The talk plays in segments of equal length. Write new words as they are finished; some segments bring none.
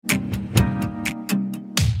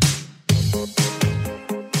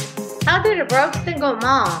a broke single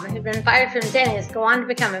mom who'd been fired from Denny's go on to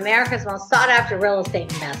become America's most sought-after real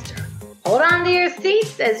estate investor. Hold on to your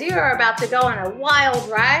seats as you are about to go on a wild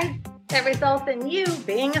ride that results in you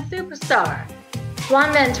being a superstar.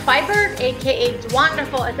 Dwan Twyford, aka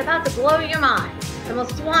Dwanderful, is about to blow your mind. The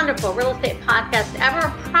most wonderful real estate podcast ever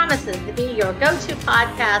promises to be your go-to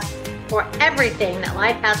podcast for everything that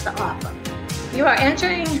life has to offer. You are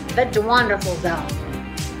entering the Dwanderful zone.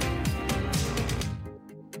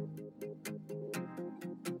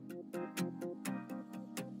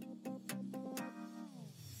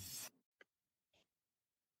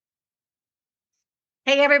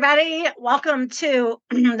 Hey, everybody. Welcome to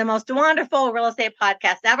the most wonderful real estate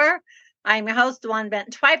podcast ever. I'm your host, Dwan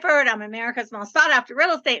Twyford. I'm America's most sought-after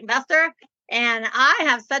real estate investor, and I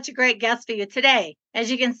have such a great guest for you today.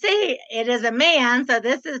 As you can see, it is a man, so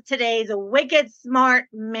this is today's wicked smart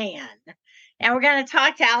man. And we're going to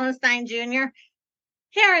talk to Alan Stein Jr.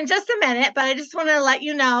 here in just a minute, but I just want to let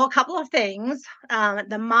you know a couple of things.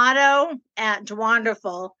 The motto at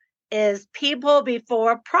Dwanderful is people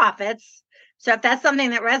before profits. So if that's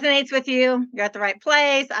something that resonates with you, you're at the right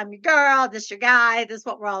place. I'm your girl. This is your guy. This is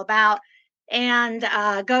what we're all about. And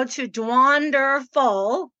go to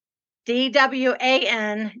Dwanderful,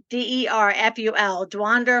 DWANDERFUL,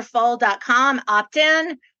 Dwanderful.com. Opt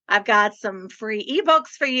in. I've got some free ebooks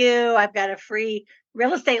for you. I've got a free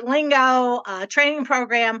real estate lingo training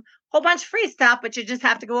program, whole bunch of free stuff, but you just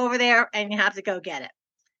have to go over there and you have to go get it.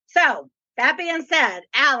 So that being said,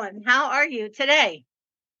 Alan, how are you today?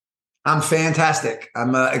 I'm fantastic.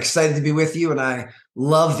 I'm excited to be with you. And I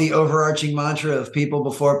love the overarching mantra of people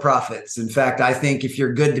before profits. In fact, I think if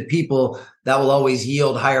you're good to people, that will always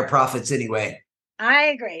yield higher profits anyway. I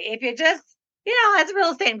agree. If you're just, as a real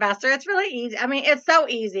estate investor, it's really easy. I mean, it's so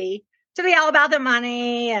easy to be all about the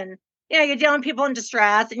money and, you're dealing with people in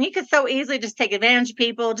distress and you could so easily just take advantage of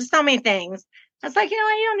people, just so many things. It's like, you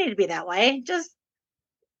don't need to be that way. Just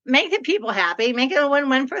make the people happy, make it a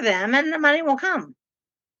win-win for them and the money will come.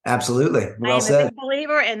 Absolutely. Well said. I'm a big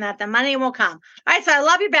believer in that the money will come. All right. So I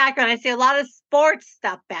love your background. I see a lot of sports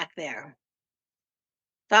stuff back there.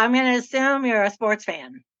 So I'm going to assume you're a sports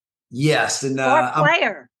fan. Yes. And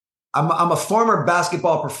player. I'm a former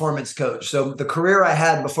basketball performance coach. So the career I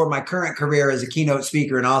had before my current career as a keynote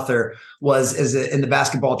speaker and author was in the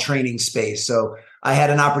basketball training space. So I had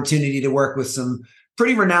an opportunity to work with some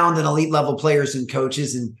pretty renowned and elite level players and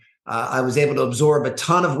coaches. And I was able to absorb a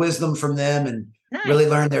ton of wisdom from them and really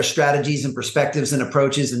learn their strategies and perspectives and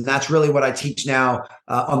approaches. And that's really what I teach now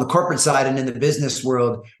on the corporate side and in the business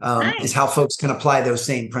world is how folks can apply those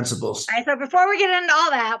same principles. All right. So before we get into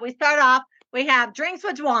all that, we start off, we have drinks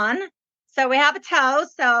with Dwan. So we have a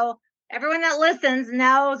toast. So everyone that listens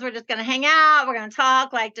knows we're just going to hang out. We're going to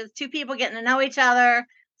talk like just two people getting to know each other.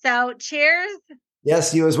 So cheers.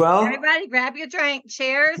 Yes, you as well. Everybody grab your drink.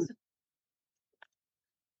 Cheers.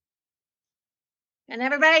 And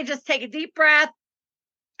everybody just take a deep breath.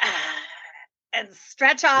 And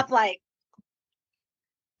stretch off,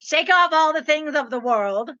 shake off all the things of the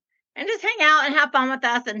world and just hang out and have fun with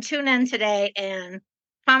us and tune in today and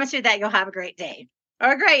promise you that you'll have a great day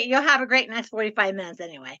you'll have a great next 45 minutes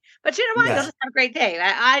anyway. But you know what? Yes. You'll just have a great day.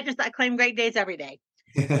 I claim great days every day.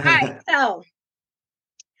 All right. So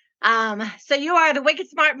you are the wicked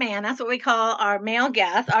smart man. That's what we call our male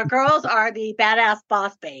guests. Our girls are the badass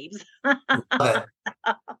boss babes.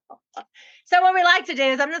 So what we like to do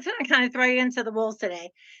is I'm just going to kind of throw you into the wolves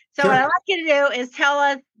today. So What I'd like you to do is tell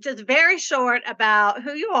us just very short about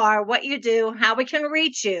who you are, what you do, how we can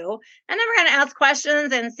reach you. And then we're going to ask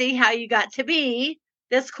questions and see how you got to be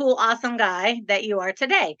this cool, awesome guy that you are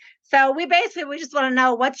today. So we just want to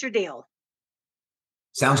know what's your deal.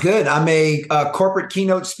 Sounds good. I'm a corporate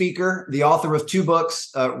keynote speaker, the author of 2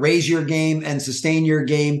 books, Raise Your Game and Sustain Your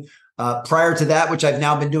Game. Prior to that, which I've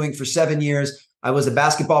now been doing for 7 years, I was a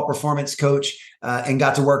basketball performance coach and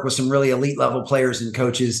got to work with some really elite level players and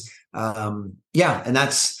coaches. And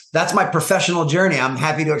that's my professional journey. I'm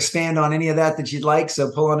happy to expand on any of that you'd like. So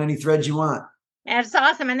pull on any threads you want. That's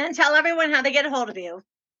awesome. And then tell everyone how they get a hold of you.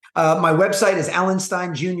 My website is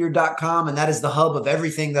alansteinjr.com, and that is the hub of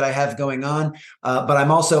everything that I have going on. But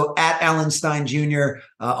I'm also at Alan Stein Jr.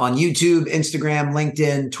 On YouTube, Instagram,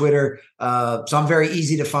 LinkedIn, Twitter. So I'm very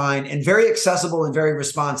easy to find and very accessible and very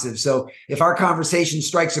responsive. So if our conversation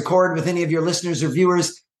strikes a chord with any of your listeners or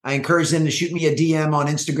viewers, I encourage them to shoot me a DM on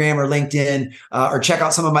Instagram or LinkedIn, or check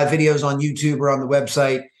out some of my videos on YouTube or on the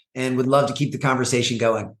website, and would love to keep the conversation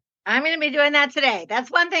going. I'm going to be doing that today.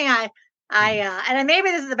 That's one thing and maybe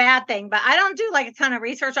this is a bad thing, but I don't do a ton of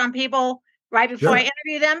research on people right before I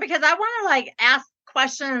interview them because I want to ask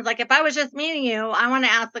questions. Like if I was just meeting you, I want to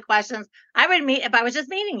ask the questions I would meet if I was just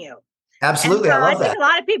meeting you. And Absolutely. so I I love think that. a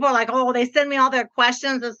lot of people are like, oh, they send me all their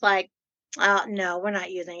questions. It's like, no, we're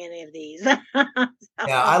not using any of these. Yeah,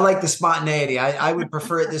 I like the spontaneity. I would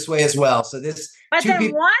prefer it this way as well. So this But two then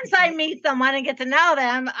people. once I meet someone and get to know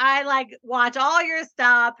them, I like watch all your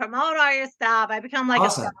stuff, promote all your stuff. I become like a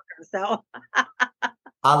Awesome. stalker. So,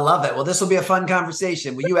 I love it. Well, this will be a fun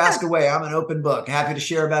conversation. Will you ask away? I'm an open book. Happy to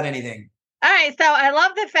share about anything. all right. So I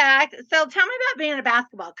love the fact. So tell me about being a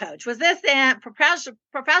basketball coach. Was this in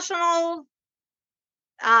professional,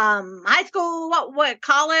 high school? What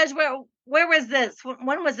college? Where was this?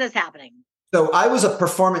 When was this happening? So I was a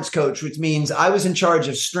performance coach, which means I was in charge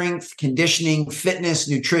of strength, conditioning, fitness,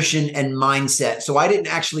 nutrition, and mindset. So I didn't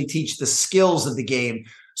actually teach the skills of the game.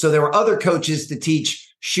 So there were other coaches to teach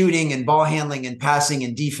shooting and ball handling and passing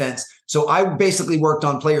and defense. So I basically worked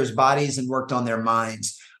on players' bodies and worked on their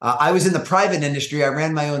minds. I was in the private industry. I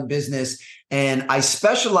ran my own business and I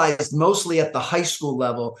specialized mostly at the high school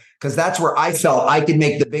level because that's where I felt I could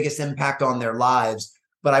make the biggest impact on their lives.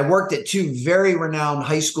 But I worked at two very renowned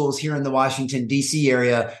high schools here in the Washington, D.C.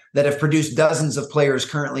 area that have produced dozens of players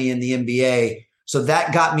currently in the NBA. So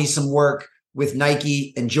that got me some work with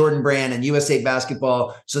Nike and Jordan Brand and USA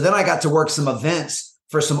Basketball. So then I got to work some events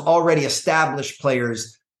for some already established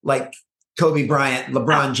players like Kobe Bryant,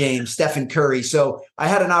 LeBron James, Stephen Curry. So I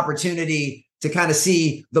had an opportunity to kind of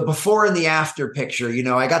see the before and the after picture. You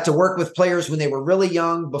know, I got to work with players when they were really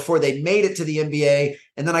young before they made it to the NBA.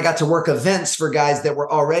 And then I got to work events for guys that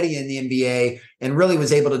were already in the NBA and really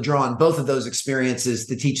was able to draw on both of those experiences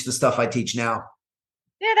to teach the stuff I teach now.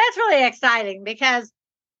 Yeah, that's really exciting because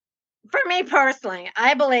for me personally,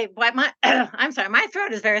 I believe what my I'm sorry, my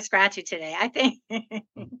throat is very scratchy today. I think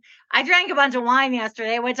I drank a bunch of wine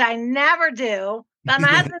yesterday, which I never do. But my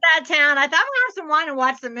husband's out of town. I thought I'm gonna have some wine and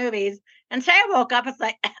watch some movies. And today I woke up, it's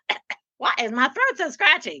like, why is my throat so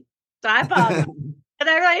scratchy? So I apologize. But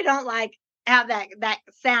I really don't like have that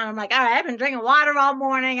sound. I'm like, all right, I've been drinking water all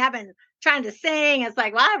morning. I've been trying to sing. It's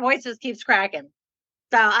like, well, my voice just keeps cracking.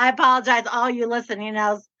 So I apologize, all you listening. You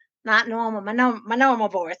know, it's not normal, my normal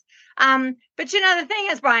voice. But you know, the thing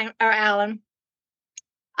is, Brian or Alan,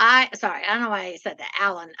 I don't know why I said that,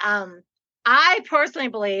 Alan. I personally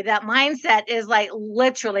believe that mindset is like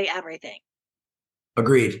literally everything.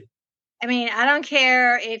 Agreed. I mean, I don't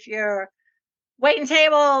care if you're waiting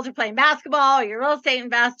tables or playing basketball or you're a real estate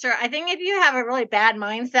investor. I think if you have a really bad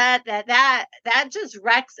mindset, that just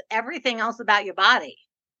wrecks everything else about your body.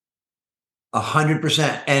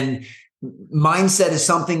 100%. And mindset is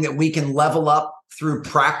something that we can level up through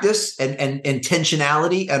practice and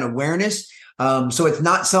intentionality and awareness. So it's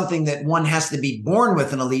not something that one has to be born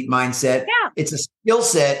with an elite mindset. Yeah. It's a skill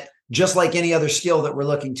set, just like any other skill that we're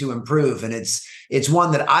looking to improve. And it's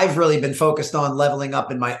one that I've really been focused on leveling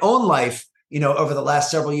up in my own life, you know, over the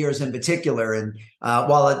last several years in particular. And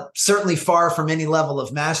while it's certainly far from any level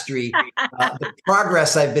of mastery, the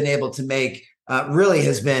progress I've been able to make really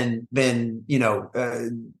has been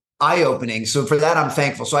eye-opening. So for that, I'm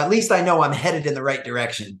thankful. So at least I know I'm headed in the right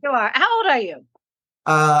direction. You are. How old are you?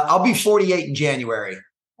 I'll be 48 in January.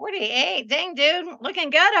 48. Dang, dude. Looking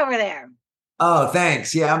good over there. Oh,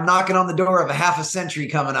 thanks. Yeah, I'm knocking on the door of a half a century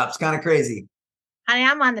coming up. It's kind of crazy. Honey,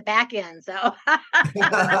 I'm on the back end. So I'm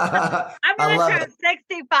going to turn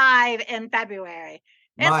 65 in February.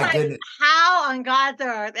 It's My like, goodness. how on God's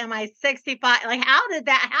earth am I 65? Like, how did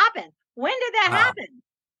that happen? When did that happen?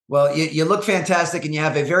 Well, you look fantastic and you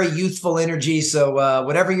have a very youthful energy. So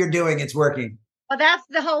whatever you're doing, it's working. Well, that's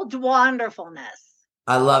the whole wonderfulness.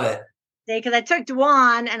 I love it. See, because I took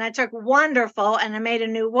Dwan and I took wonderful and I made a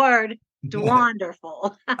new word,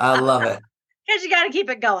 wonderful. I love it. Because you got to keep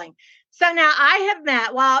it going. So now I have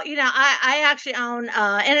met, well, you know, I actually own,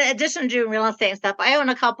 in addition to doing real estate and stuff, I own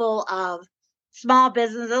a couple of small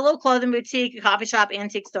businesses, a little clothing boutique, a coffee shop,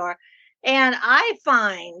 antique store. And I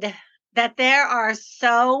find that there are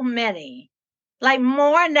so many, like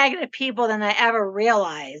more negative people than I ever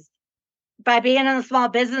realized by being in the small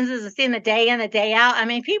businesses and seeing the day in, the day out. I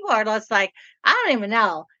mean, people are just like, I don't even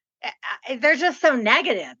know. They're just so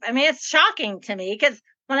negative. I mean, it's shocking to me because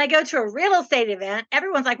when I go to a real estate event,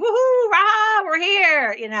 everyone's like, woohoo, rah, we're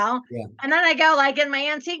here, you know? Yeah. And then I go like in my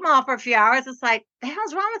antique mall for a few hours. It's like, the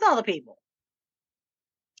hell's wrong with all the people?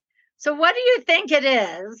 So what do you think it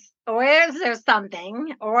is? Or is there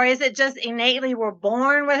something? Or is it just innately we're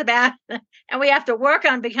born with a bad and we have to work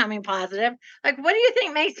on becoming positive? Like, what do you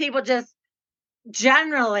think makes people just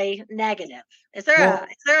generally negative? Is there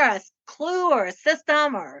a clue or a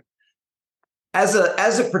system or? As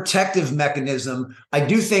a protective mechanism, I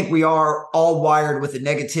do think we are all wired with a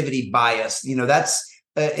negativity bias. You know, that's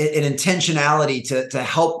an intentionality to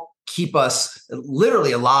help keep us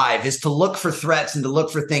literally alive, is to look for threats and to look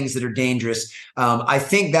for things that are dangerous. I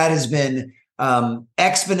think that has been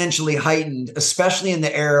exponentially heightened, especially in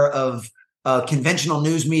the era of conventional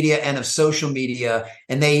news media and of social media.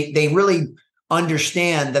 And they really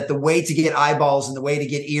understand that the way to get eyeballs and the way to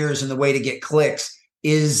get ears and the way to get clicks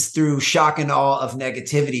is through shock and awe of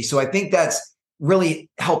negativity. So I think that's really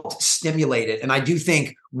helped stimulate it. And I do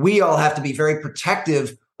think we all have to be very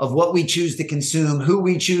protective of what we choose to consume, who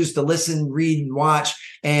we choose to listen, read, and watch,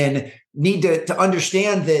 and need to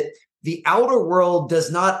understand that the outer world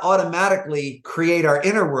does not automatically create our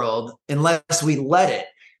inner world unless we let it.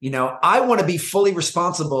 I want to be fully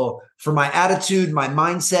responsible for my attitude, my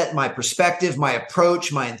mindset, my perspective, my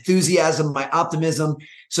approach, my enthusiasm, my optimism.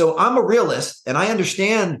 So I'm a realist and I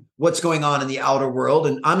understand what's going on in the outer world,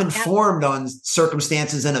 and I'm informed on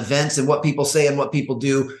circumstances and events and what people say and what people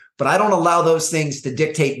do, but I don't allow those things to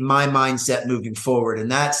dictate my mindset moving forward. And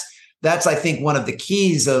that's I think one of the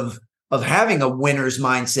keys of having a winner's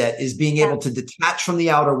mindset is being able to detach from the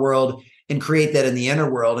outer world and create that in the inner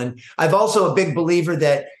world. And I've also a big believer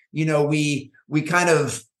that, we kind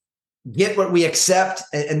of get what we accept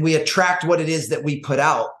and we attract what it is that we put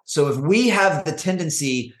out. So if we have the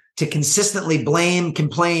tendency to consistently blame,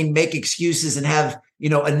 complain, make excuses, and have,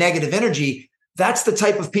 a negative energy, that's the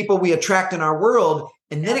type of people we attract in our world.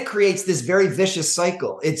 And then it creates this very vicious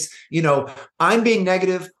cycle. It's, I'm being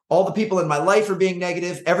negative. All the people in my life are being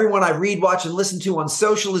negative. Everyone I read, watch, and listen to on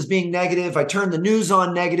social is being negative. I turn the news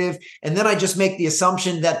on negative. And then I just make the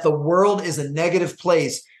assumption that the world is a negative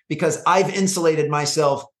place because I've insulated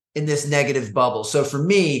myself in this negative bubble. So for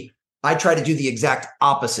me, I try to do the exact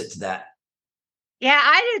opposite to that. Yeah,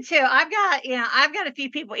 I do too. I've got a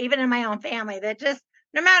few people, even in my own family, that just,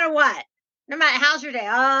 no matter what, no matter how's your day,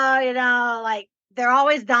 like they're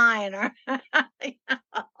always dying or something.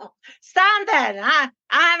 I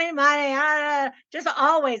have any money. Just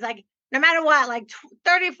always, like, no matter what, like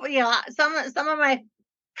 30, some of my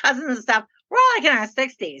cousins and stuff, we're all like in our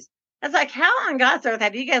 60s. It's like, how on God's earth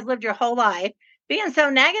have you guys lived your whole life being so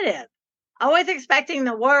negative? Always expecting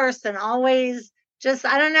the worst and always just,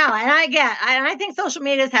 I don't know. And I think social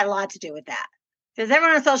media has had a lot to do with that. Because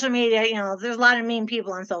everyone on social media, there's a lot of mean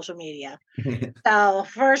people on social media. So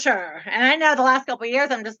for sure. And I know the last couple of years,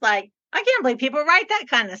 I'm just like, I can't believe people write that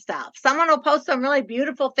kind of stuff. Someone will post some really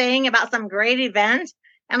beautiful thing about some great event,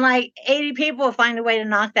 and like 80 people will find a way to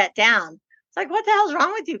knock that down. It's like, what the hell's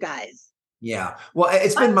wrong with you guys? Yeah. Well,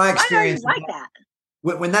 it's been my experience. Why are you like that?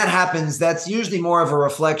 When that happens, that's usually more of a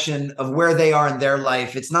reflection of where they are in their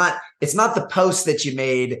life. It's not the post that you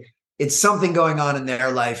made. It's something going on in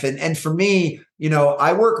their life. And for me,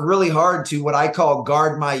 I work really hard to what I call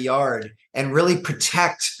guard my yard and really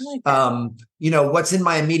protect, what's in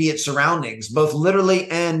my immediate surroundings, both literally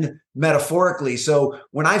and metaphorically. So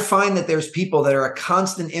when I find that there's people that are a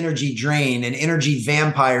constant energy drain and energy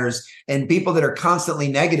vampires and people that are constantly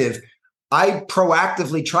negative, I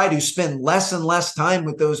proactively try to spend less and less time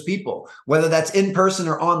with those people, whether that's in person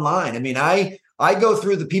or online. I mean, I go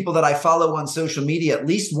through the people that I follow on social media at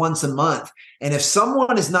least once a month. And if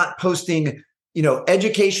someone is not posting,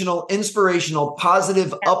 educational, inspirational,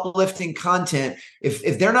 positive, uplifting content,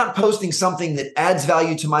 if they're not posting something that adds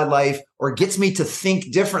value to my life or gets me to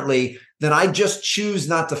think differently, then I just choose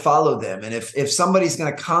not to follow them. And if somebody's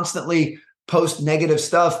going to constantly post negative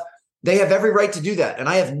stuff, they have every right to do that. And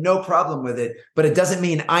I have no problem with it, but it doesn't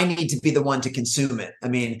mean I need to be the one to consume it. I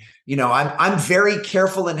mean, I'm very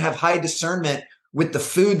careful and have high discernment with the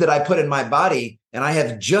food that I put in my body. And I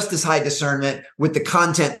have just as high discernment with the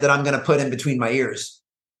content that I'm going to put in between my ears.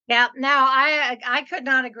 Yeah, no, I could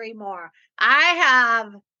not agree more.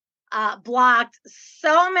 I have blocked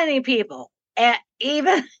so many people,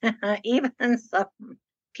 even some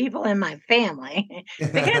people in my family,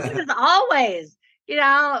 because it was always,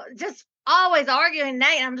 just always arguing.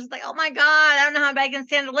 Nate, I'm just like, oh my God, I don't know how I can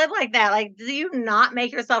stand to live like that. Like, do you not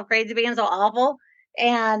make yourself crazy being so awful?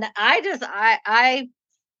 And I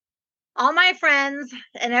all my friends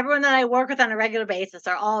and everyone that I work with on a regular basis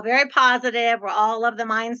are all very positive. We're all of the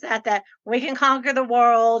mindset that we can conquer the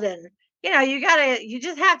world. And, you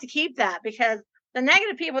just have to keep that, because the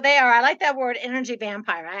negative people, I like that word, energy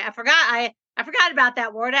vampire. I forgot about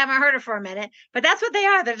that word. I haven't heard it for a minute, but that's what they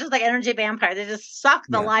are. They're just like energy vampires. They just suck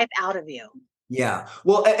the life out of you. Yeah.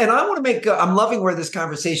 Well, and I want to make, I'm loving where this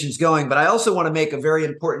conversation is going, but I also want to make a very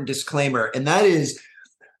important disclaimer. And that is,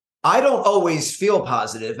 I don't always feel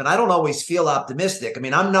positive and I don't always feel optimistic. I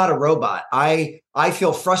mean, I'm not a robot. I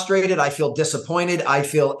feel frustrated. I feel disappointed. I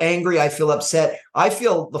feel angry. I feel upset. I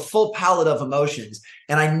feel the full palette of emotions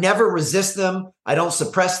and I never resist them. I don't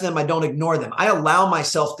suppress them. I don't ignore them. I allow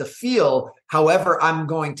myself to feel however I'm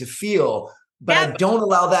going to feel, but I don't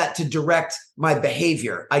allow that to direct my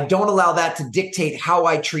behavior. I don't allow that to dictate how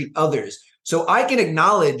I treat others. So I can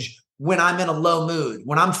acknowledge when I'm in a low mood,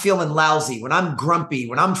 when I'm feeling lousy, when I'm grumpy,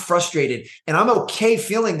 when I'm frustrated, and I'm okay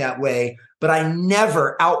feeling that way, but I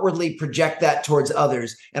never outwardly project that towards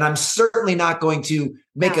others. And I'm certainly not going to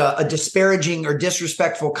make a disparaging or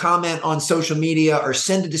disrespectful comment on social media or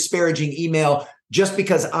send a disparaging email just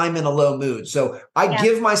because I'm in a low mood. So I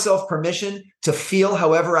give myself permission to feel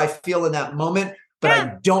however I feel in that moment, but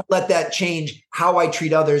I don't let that change how I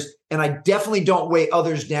treat others. And I definitely don't weigh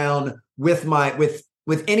others down with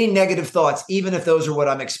any negative thoughts, even if those are what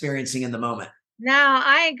I'm experiencing in the moment. No,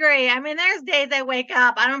 I agree. I mean, there's days I wake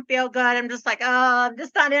up, I don't feel good. I'm just like, oh, I'm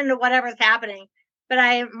just not into whatever's happening. But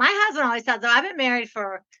my husband always says, I've been married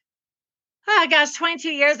for, 22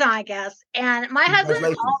 years now, I guess. And my husband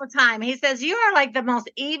all the time, he says, you are like the most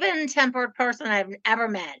even-tempered person I've ever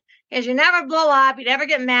met. Because you never blow up, you never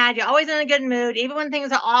get mad, you're always in a good mood. Even when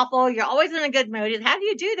things are awful, you're always in a good mood. How do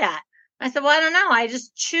you do that? I said, well, I don't know. I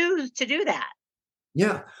just choose to do that.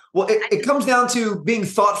 Yeah. Well, it comes down to being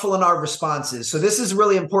thoughtful in our responses. So this is a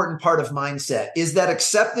really important part of mindset, is that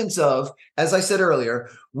acceptance of, as I said earlier,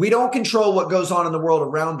 we don't control what goes on in the world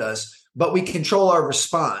around us, but we control our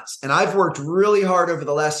response. And I've worked really hard over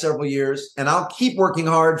the last several years, and I'll keep working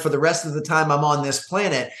hard for the rest of the time I'm on this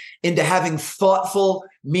planet into having thoughtful,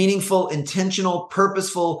 meaningful, intentional,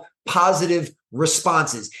 purposeful, positive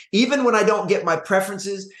responses. Even when I don't get my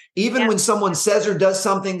preferences, even when someone says or does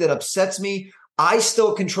something that upsets me, I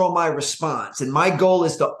still control my response. And my goal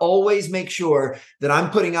is to always make sure that I'm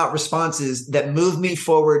putting out responses that move me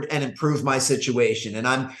forward and improve my situation. And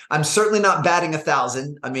I'm certainly not batting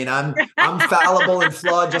 1,000. I mean, I'm fallible and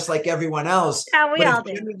flawed just like everyone else. Yeah, we all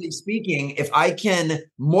do. Generally speaking, if I can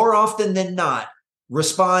more often than not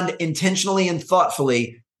respond intentionally and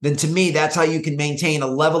thoughtfully, then to me, that's how you can maintain a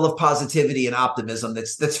level of positivity and optimism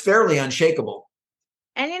that's fairly unshakable.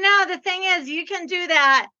 And the thing is, you can do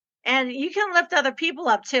that. And you can lift other people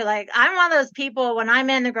up too. Like I'm one of those people when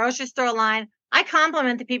I'm in the grocery store line, I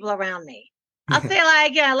compliment the people around me. I'll say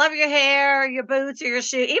like, I love your hair, your boots, or your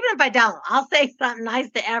shoe. Even if I don't, I'll say something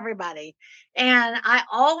nice to everybody. And I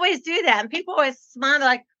always do that. And people always smile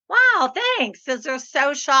like, wow, thanks. Because they're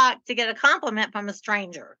so shocked to get a compliment from a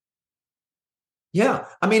stranger. Yeah.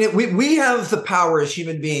 I mean, we have the power as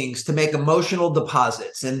human beings to make emotional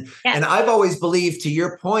deposits. And I've always believed, to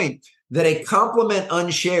your point, that a compliment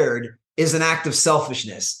unshared is an act of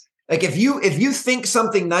selfishness. Like if you think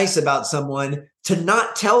something nice about someone, to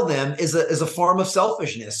not tell them is a form of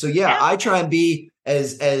selfishness. So I try and be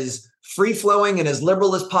as free flowing and as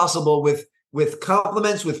liberal as possible with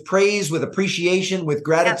compliments, with praise, with appreciation, with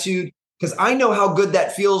gratitude, because I know how good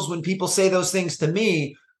that feels when people say those things to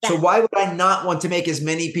me. So why would I not want to make as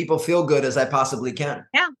many people feel good as I possibly can?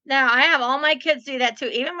 Yeah. Now I have all my kids do that too.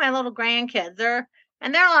 Even my little grandkids, they're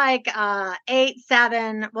like 8,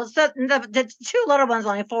 7. Well, so the two little ones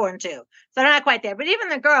only 4 and 2, so they're not quite there. But even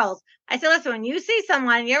the girls, I say, listen, when you see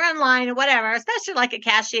someone, you're in line or whatever, especially like a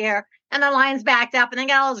cashier, and the line's backed up, and they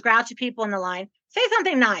got all those grouchy people in the line, say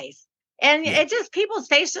something nice. And it just, people's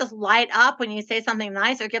face just light up when you say something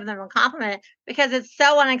nice or give them a compliment, because it's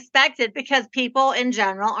so unexpected, because people in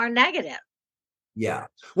general are negative. Yeah.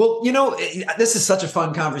 Well, this is such a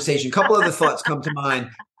fun conversation. A couple other thoughts come to mind.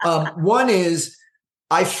 One is,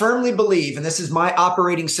 I firmly believe, and this is my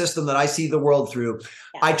operating system that I see the world through,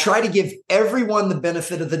 I try to give everyone the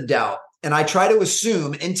benefit of the doubt. And I try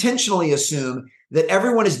to intentionally assume that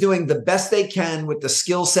everyone is doing the best they can with the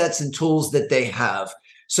skill sets and tools that they have.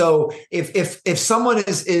 So if someone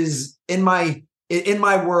is in my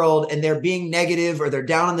world and they're being negative, or they're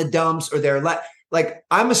down in the dumps, or they're like,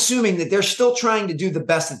 I'm assuming that they're still trying to do the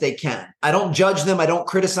best that they can. I don't judge them. I don't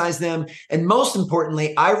criticize them. And most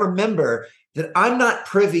importantly, I remember that I'm not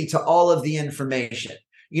privy to all of the information.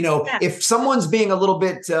 If someone's being a little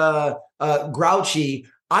bit grouchy,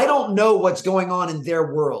 I don't know what's going on in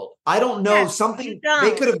their world. I don't know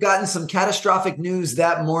they could have gotten some catastrophic news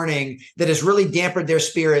that morning that has really dampened their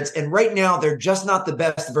spirits. And right now they're just not the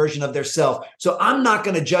best version of their self. So I'm not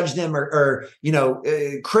going to judge them or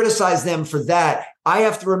criticize them for that. I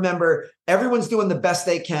have to remember everyone's doing the best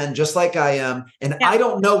they can, just like I am. And I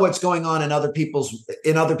don't know what's going on in other people's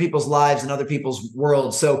lives and other people's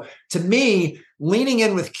worlds. So to me, leaning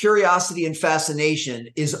in with curiosity and fascination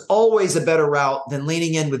is always a better route than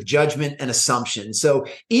leaning in with judgment and assumption. So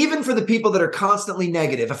even for the people that are constantly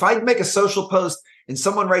negative, if I make a social post and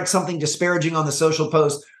someone writes something disparaging on the social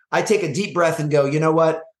post, I take a deep breath and go, you know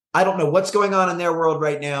what? I don't know what's going on in their world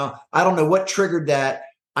right now. I don't know what triggered that.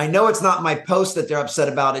 I know it's not my post that they're upset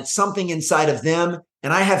about. It's something inside of them.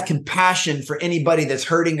 And I have compassion for anybody that's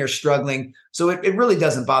hurting or struggling. So it really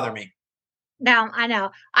doesn't bother me. No, I know.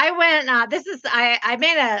 I went, I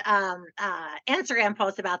made a Instagram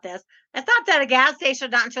post about this. I stopped at a gas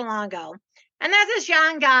station not too long ago. And there's this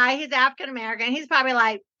young guy, he's African-American. He's probably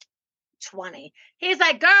like 20. He's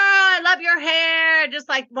like, girl, I love your hair. Just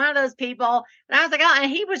like one of those people. And I was like, oh, and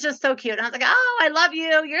he was just so cute. And I was like, oh, I love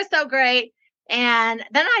you. You're so great. And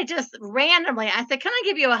then I just randomly, I said, can I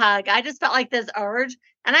give you a hug? I just felt like this urge.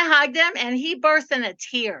 And I hugged him and he burst into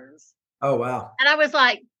tears. Oh, wow. And I was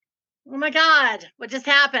like, oh my God, what just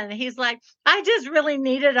happened? He's like, I just really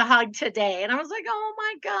needed a hug today. And I was like, oh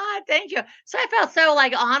my God, thank you. So I felt so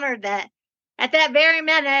like honored that at that very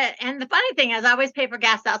minute. And the funny thing is I always pay for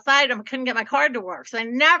gas outside. I couldn't get my card to work. So I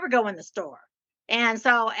never go in the store. And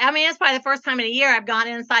so, I mean, it's probably the first time in a year I've gone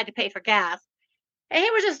inside to pay for gas. And he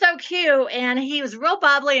was just so cute. And he was real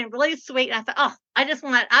bubbly and really sweet. And I thought, oh, I just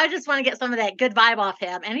want to get some of that good vibe off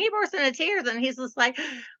him. And he burst into tears and he's just like,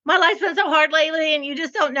 my life's been so hard lately. And you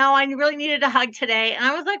just don't know. I really needed a hug today. And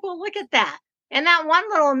I was like, well, look at that. And that one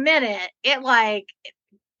little minute, it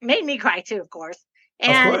made me cry too, of course.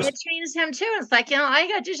 And it changed him too. It's like, all you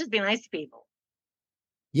got to do is just be nice to people.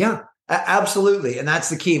 Yeah, absolutely. And that's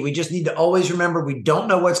the key. We just need to always remember we don't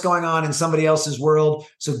know what's going on in somebody else's world.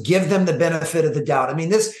 So give them the benefit of the doubt. I mean,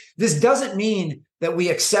 this doesn't mean that we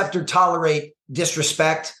accept or tolerate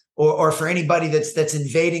disrespect or for anybody that's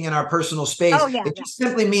invading in our personal space. Oh, yeah, it just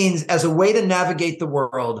simply means as a way to navigate the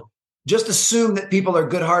world, just assume that people are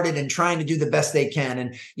good-hearted and trying to do the best they can.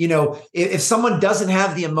 And, if someone doesn't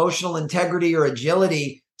have the emotional integrity or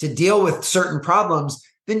agility to deal with certain problems,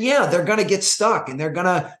 then yeah, they're going to get stuck and they're going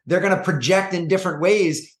to project in different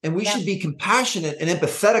ways. And we should be compassionate and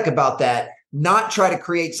empathetic about that, not try to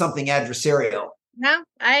create something adversarial. No,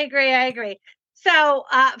 I agree. So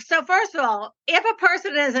first of all, if a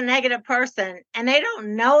person is a negative person and they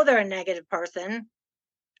don't know they're a negative person,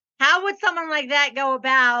 how would someone like that go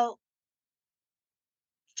about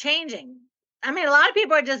changing? I mean, a lot of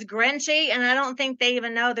people are just grinchy, and I don't think they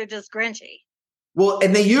even know they're just grinchy. Well,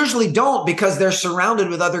 and they usually don't because they're surrounded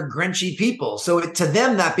with other grinchy people. So to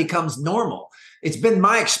them, that becomes normal. It's been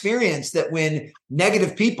my experience that when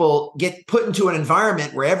negative people get put into an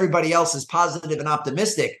environment where everybody else is positive and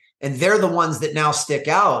optimistic, and they're the ones that now stick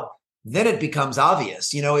out, then it becomes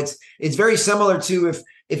obvious. It's very similar to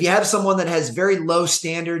if you have someone that has very low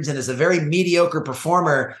standards and is a very mediocre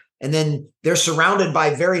performer, and then they're surrounded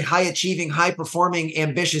by very high achieving, high performing,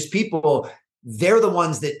 ambitious people, they're the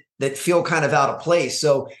ones that feel kind of out of place.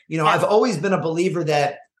 So, I've always been a believer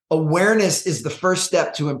that awareness is the first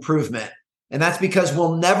step to improvement. And that's because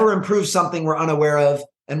we'll never improve something we're unaware of,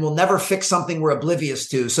 and we'll never fix something we're oblivious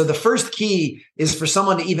to. So the first key is for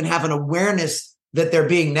someone to even have an awareness that they're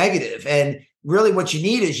being negative. And really what you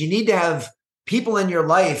need to have people in your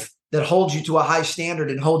life that hold you to a high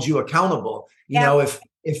standard and hold you accountable.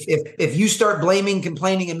 If you start blaming,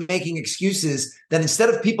 complaining, and making excuses, then instead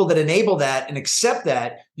of people that enable that and accept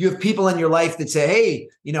that, you have people in your life that say, hey,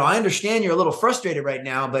 I understand you're a little frustrated right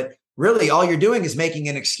now, but really all you're doing is making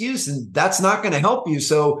an excuse, and that's not going to help you.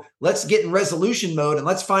 So let's get in resolution mode and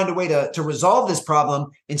let's find a way to resolve this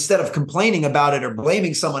problem instead of complaining about it or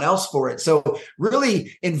blaming someone else for it. So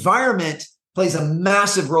really, environment plays a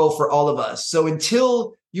massive role for all of us. So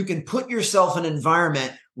until you can put yourself in an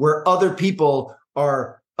environment where other people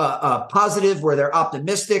are positive, where they're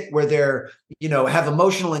optimistic, where they're, have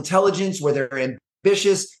emotional intelligence, where they're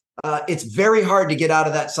ambitious, it's very hard to get out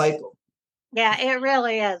of that cycle. Yeah, it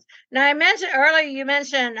really is. Now, you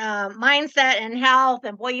mentioned mindset and health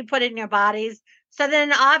and what you put in your bodies. So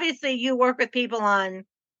then obviously you work with people on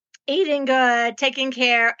eating good, taking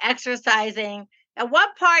care, exercising. And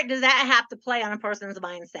what part does that have to play on a person's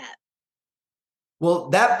mindset? Well,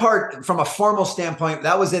 that part from a formal standpoint,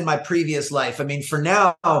 that was in my previous life. I mean, for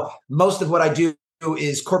now, most of what I do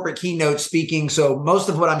is corporate keynote speaking. So most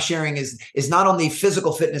of what I'm sharing is not on the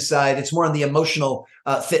physical fitness side. It's more on the emotional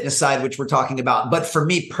fitness side, which we're talking about. But for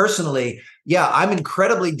me personally, yeah, I'm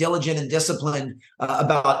incredibly diligent and disciplined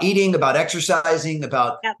about eating, about exercising,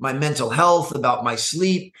 about my mental health, about my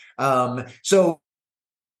sleep. So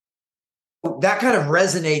that kind of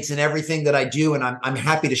resonates in everything that I do. And I'm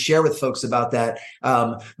happy to share with folks about that.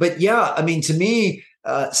 But yeah, I mean, to me,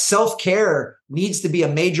 self-care needs to be a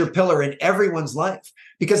major pillar in everyone's life,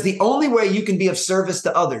 because the only way you can be of service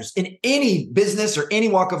to others in any business or any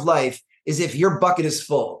walk of life is if your bucket is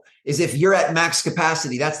full, is if you're at max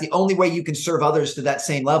capacity. That's the only way you can serve others to that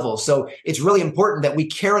same level. So it's really important that we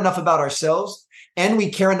care enough about ourselves and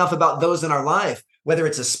we care enough about those in our life, whether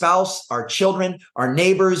it's a spouse, our children, our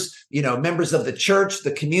neighbors, members of the church,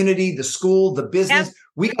 the community, the school, the business. Yep.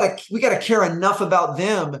 We got to care enough about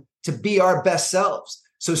them to be our best selves.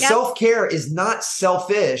 So self-care is not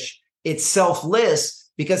selfish, it's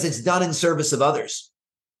selfless because it's done in service of others.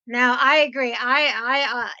 No, I agree.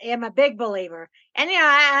 I am a big believer. And,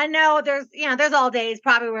 I know there's all days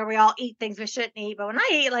probably where we all eat things we shouldn't eat. But when I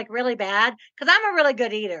eat like really bad, because I'm a really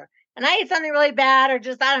good eater, and I eat something really bad or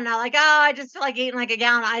just, I don't know, like, oh, I just feel like eating like a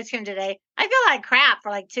gallon of ice cream today, I feel like crap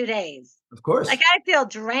for like 2 days. Of course. Like I feel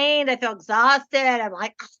drained. I feel exhausted. I'm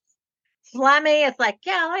like phlegmy. It's like,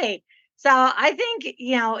 golly. So I think,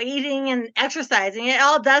 eating and exercising, it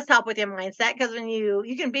all does help with your mindset, because when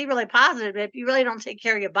you can be really positive, but if you really don't take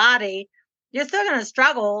care of your body, you're still going to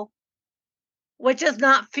struggle with just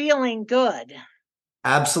not feeling good.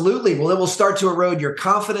 Absolutely. Well, it will start to erode your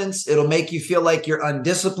confidence. It'll make you feel like you're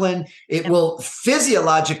undisciplined. It will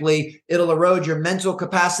physiologically, it'll erode your mental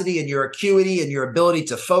capacity and your acuity and your ability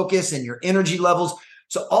to focus and your energy levels.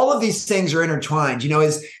 So all of these things are intertwined.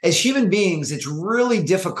 As human beings, it's really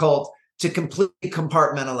difficult to completely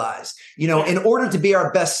compartmentalize. In order to be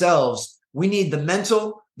our best selves, we need the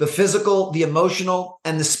mental, the physical, the emotional,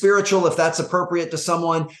 and the spiritual, if that's appropriate to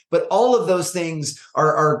someone. But all of those things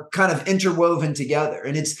are kind of interwoven together.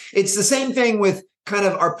 And it's the same thing with kind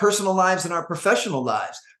of our personal lives and our professional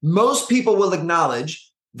lives. Most people will acknowledge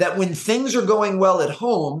that when things are going well at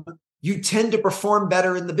home, you tend to perform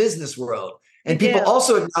better in the business world. And people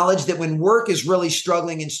also acknowledge that when work is really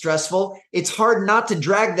struggling and stressful, it's hard not to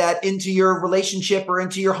drag that into your relationship or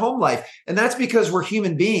into your home life. And that's because we're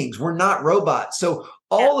human beings. We're not robots. So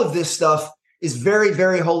all of this stuff is very,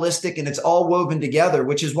 very holistic, and it's all woven together,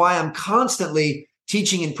 which is why I'm constantly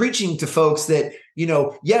teaching and preaching to folks that,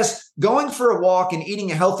 yes, going for a walk and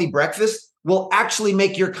eating a healthy breakfast will actually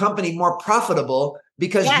make your company more profitable,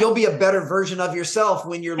 because you'll be a better version of yourself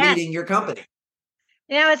when you're leading your company.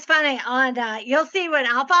 It's funny. You'll see when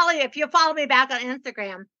I'll follow you. If you follow me back on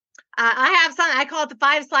Instagram, I have something I call it the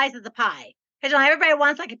 5 slices of pie, because everybody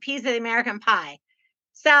wants like a piece of the American pie.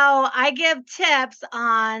 So I give tips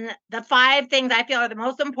on the 5 things I feel are the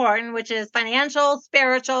most important, which is financial,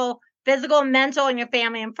 spiritual, physical, mental, and your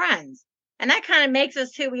family and friends. And that kind of makes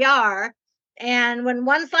us who we are. And when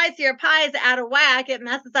one slice of your pie is out of whack, it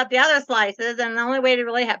messes up the other slices. And the only way to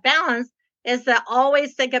really have balance is to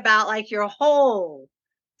always think about like your whole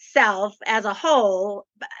self as a whole,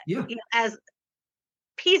 as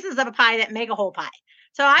pieces of a pie that make a whole pie.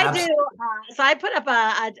 So I put up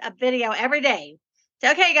a video every day. So,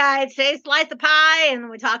 okay, guys, today's slice of pie, and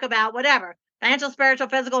we talk about whatever, financial, spiritual,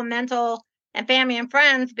 physical, mental, and family and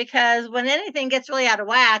friends, because when anything gets really out of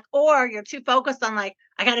whack, or you're too focused on like,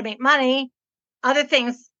 I got to make money, other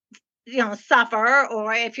things, suffer.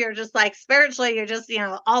 Or if you're just like spiritually, you're just,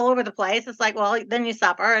 all over the place. It's like, well, then you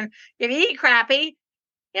suffer. And if you eat crappy,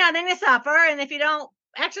 then you suffer. And if you don't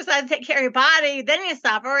exercise and take care of your body, then you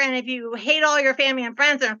suffer. And if you hate all your family and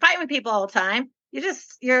friends and fight with people all the time,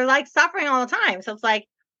 you're like suffering all the time. So it's like,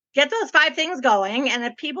 get those 5 things going. And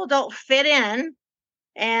if people don't fit in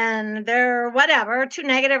and they're whatever, too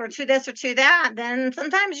negative or too this or too that, then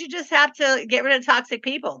sometimes you just have to get rid of toxic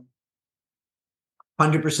people.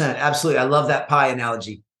 100%. Absolutely. I love that pie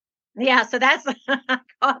analogy. Yeah. So that's, so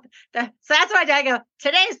that's why I go,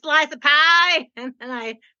 today's slice of pie. And then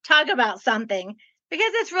I talk about something,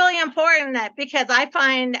 because it's really important because I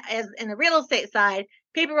find, as in the real estate side,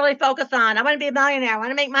 people really focus on, I want to be a millionaire. I want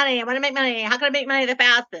to make money. How can I make money the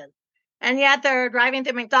fastest? And yet they're driving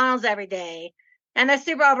through McDonald's every day, and they're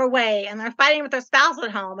super overweight, and they're fighting with their spouse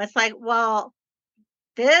at home. It's like, well,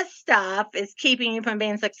 this stuff is keeping you from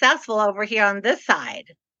being successful over here on this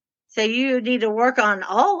side. So you need to work on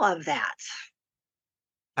all of that.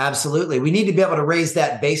 Absolutely. We need to be able to raise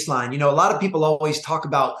that baseline. A lot of people always talk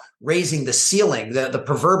about raising the ceiling, the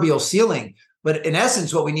proverbial ceiling. But in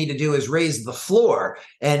essence, what we need to do is raise the floor.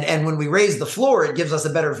 And when we raise the floor, it gives us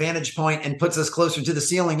a better vantage point and puts us closer to the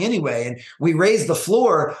ceiling anyway. And we raise the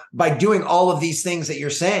floor by doing all of these things that you're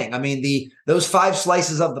saying. I mean, those 5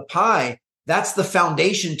 slices of the pie, that's the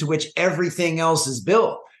foundation to which everything else is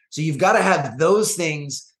built. So you've got to have those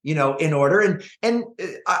things in order. And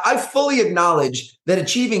I fully acknowledge that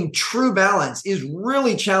achieving true balance is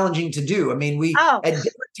really challenging to do. I mean, at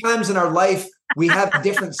different times in our life, we have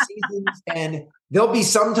different seasons, and there'll be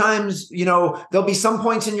sometimes, there'll be some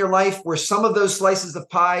points in your life where some of those slices of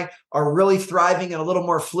pie are really thriving and a little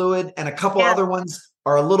more fluid, and a couple other ones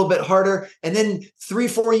are a little bit harder. And then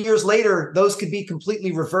 3-4 years later, those could be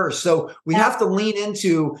completely reversed. So we have to lean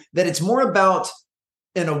into that. It's more about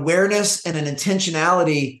an awareness and an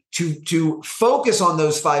intentionality to focus on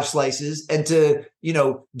those 5 slices and to,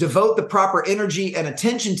 devote the proper energy and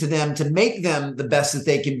attention to them to make them the best that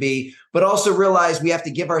they can be, but also realize we have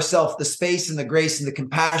to give ourselves the space and the grace and the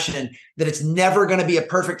compassion that it's never going to be a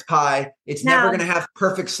perfect pie. It's never going to have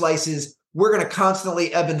perfect slices. We're going to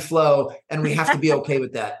constantly ebb and flow, and we have to be okay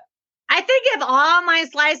with that. I think if all my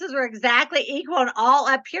slices were exactly equal and all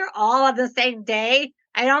up here, all of the same day,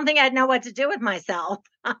 I don't think I'd know what to do with myself.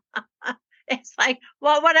 It's like,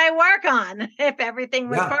 what would I work on if everything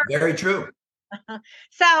was perfect? Very true.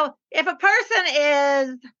 So if a person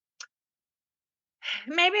is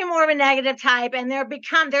maybe more of a negative type and they're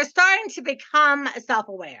starting to become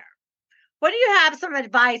self-aware, what do you have some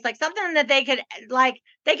advice, like something that they could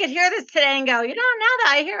hear this today and go, now that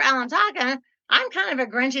I hear Alan talking, I'm kind of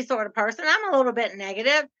a grinchy sort of person. I'm a little bit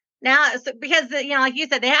negative now, because like you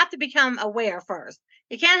said, they have to become aware first.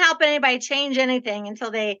 You can't help anybody change anything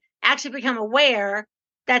until they actually become aware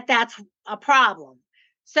that that's a problem.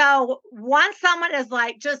 So once someone is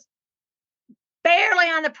like just barely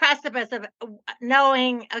on the precipice of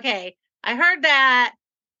knowing, okay, I heard that,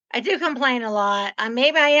 I do complain a lot,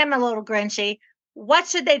 maybe I am a little grinchy, what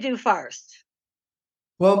should they do first?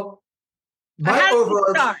 Well, my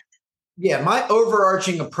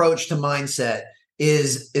overarching approach to mindset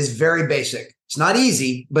is very basic. It's not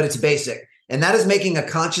easy, but it's basic. And that is making a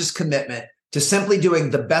conscious commitment to simply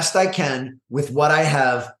doing the best I can with what I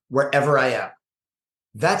have wherever I am.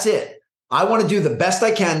 That's it. I want to do the best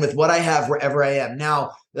I can with what I have wherever I am.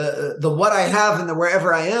 Now, the what I have and the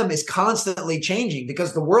wherever I am is constantly changing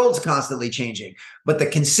because the world's constantly changing. But the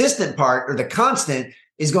consistent part, or the constant,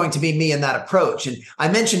 is going to be me in that approach. And I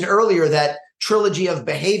mentioned earlier that trilogy of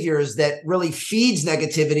behaviors that really feeds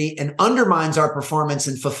negativity and undermines our performance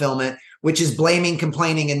and fulfillment, which is blaming,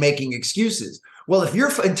 complaining, and making excuses. Well, if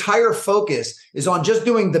your entire focus is on just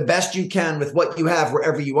doing the best you can with what you have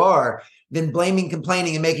wherever you are, then blaming,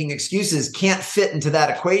 complaining, and making excuses can't fit into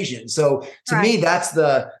that equation. So to me, that's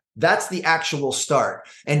the actual start.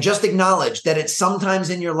 And just acknowledge that it's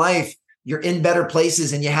sometimes in your life you're in better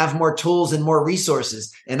places and you have more tools and more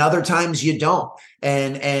resources, and other times you don't.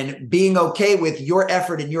 And being okay with your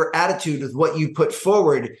effort and your attitude with what you put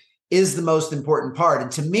forward is the most important part.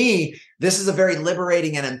 And to me, this is a very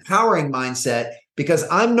liberating and empowering mindset because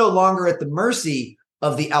I'm no longer at the mercy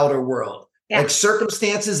of the outer world. Like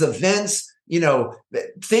circumstances, events,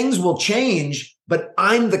 things will change, but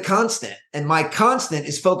I'm the constant. And my constant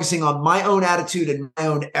is focusing on my own attitude and my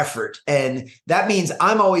own effort. And that means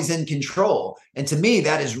I'm always in control. And to me,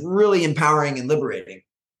 that is really empowering and liberating.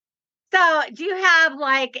 So do you have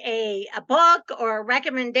like a book or a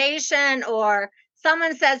recommendation, or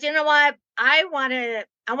someone says, you know what, I want to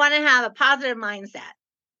have a positive mindset.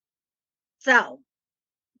 So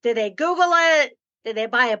did they Google it? Did they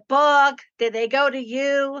buy a book? Did they go to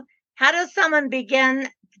you? How does someone begin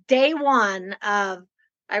day one of,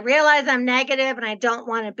 I realize I'm negative and I don't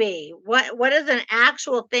want to be? What is an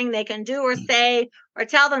actual thing they can do or say or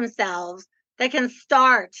tell themselves that can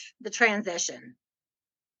start the transition?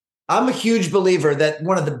 I'm a huge believer that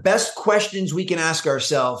one of the best questions we can ask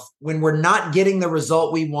ourselves when we're not getting the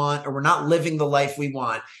result we want or we're not living the life we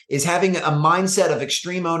want is having a mindset of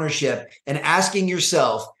extreme ownership and asking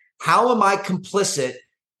yourself, how am I complicit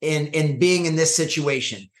in being in this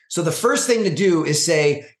situation? So the first thing to do is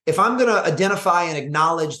say, if I'm going to identify and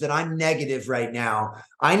acknowledge that I'm negative right now,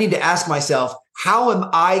 I need to ask myself, how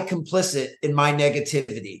am I complicit in my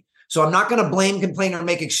negativity? So I'm not going to blame, complain, or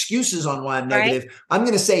make excuses on why I'm negative. Right. I'm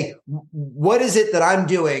going to say, what is it that I'm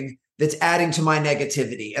doing that's adding to my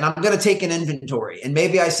negativity? And I'm going to take an inventory. And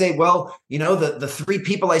maybe I say, well, the 3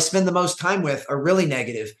 people I spend the most time with are really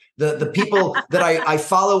negative. The people that I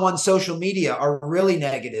follow on social media are really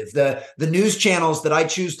negative. The news channels that I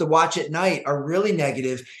choose to watch at night are really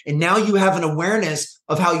negative. And now you have an awareness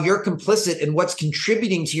of how you're complicit in what's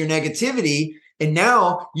contributing to your negativity. And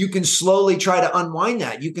now you can slowly try to unwind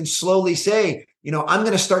that. You can slowly say, I'm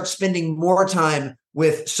going to start spending more time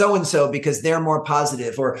with so-and-so because they're more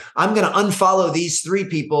positive, or I'm going to unfollow these 3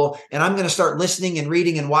 people and I'm going to start listening and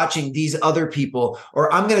reading and watching these other people,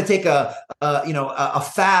 or I'm going to take a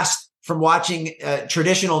fast from watching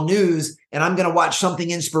traditional news, and I'm going to watch something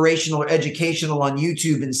inspirational or educational on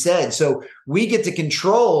YouTube instead. So we get to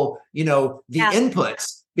control, the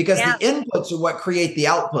inputs, because the inputs are what create the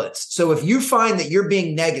outputs. So if you find that you're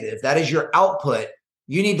being negative, that is your output,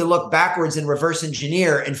 you need to look backwards and reverse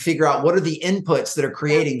engineer and figure out what are the inputs that are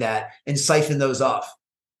creating that and siphon those off.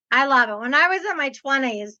 I love it. When I was in my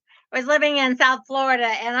 20s, I was living in South Florida,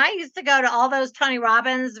 and I used to go to all those Tony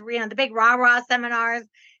Robbins, the big rah-rah seminars.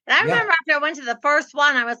 And I remember after I went to the first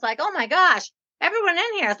one, I was like, oh my gosh, everyone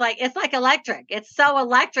in here it's like electric. It's so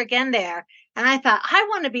electric in there. And I thought, I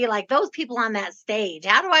want to be like those people on that stage.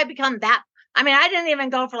 How do I become that? I mean, I didn't even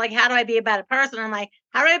go for like, how do I be a better person? I'm like,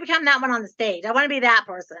 how do I become that one on the stage? I want to be that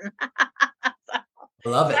person.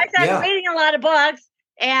 Love it. I started reading a lot of books.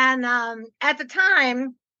 And at the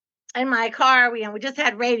time, in my car, we just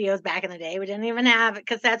had radios back in the day. We didn't even have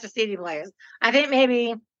cassettes or CD players. I think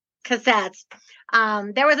maybe cassettes.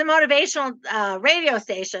 There was a motivational radio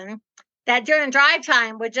station that during drive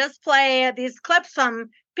time would just play these clips from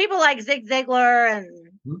people like Zig Ziglar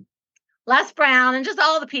and Les Brown and just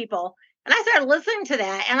all the people. And I started listening to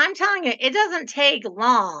that. And I'm telling you, it doesn't take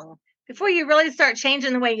long before you really start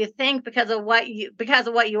changing the way you think because of what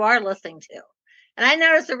you are listening to. And I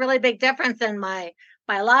noticed a really big difference in my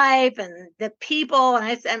life and the people. And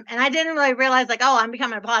I didn't really realize like, oh, I'm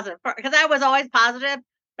becoming a positive person, because I was always positive.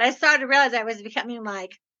 But I started to realize I was becoming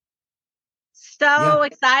like so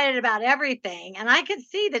excited about everything. And I could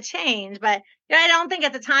see the change. But I don't think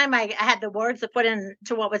at the time I had the words to put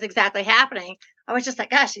into what was exactly happening. I was just like,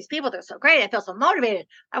 gosh, these people, they're so great. I feel so motivated.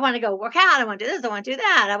 I want to go work out. I want to do this. I want to do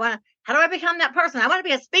that. How do I become that person? I want to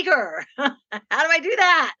be a speaker. How do I do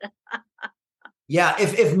that? Yeah,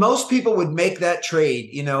 if most people would make that trade,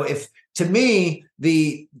 if to me,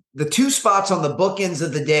 the two spots on the bookends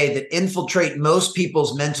of the day that infiltrate most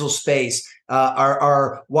people's mental space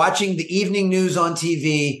are watching the evening news on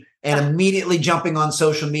TV and immediately jumping on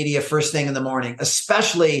social media first thing in the morning,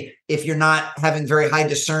 especially if you're not having very high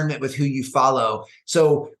discernment with who you follow.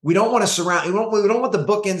 So we don't want to we don't want the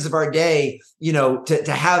bookends of our day,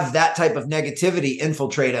 to have that type of negativity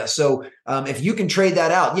infiltrate us. So if you can trade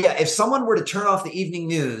that out, if someone were to turn off the evening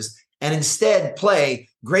news and instead play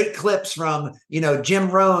great clips from,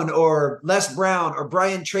 Jim Rohn or Les Brown or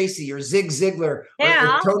Brian Tracy or Zig Ziglar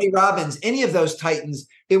or Tony Robbins, any of those titans,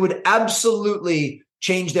 it would absolutely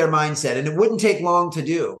change their mindset, and it wouldn't take long to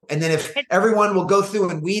do. And then if everyone will go through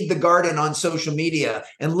and weed the garden on social media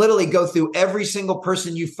and literally go through every single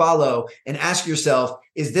person you follow and ask yourself,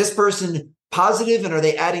 is this person positive and are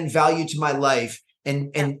they adding value to my life?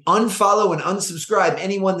 And unfollow and unsubscribe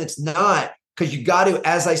anyone that's not, because you got to,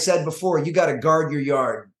 as I said before, you got to guard your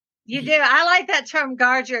yard. You do. I like that term,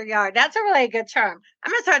 guard your yard. That's a really good term.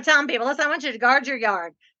 I'm going to start telling people, listen, I want you to guard your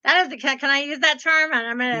yard. That is can I use that term? And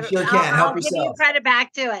I'm going to, you sure can. Help yourself. Give you credit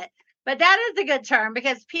back to it. But that is a good term,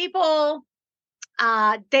 because people,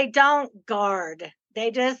 they don't guard. They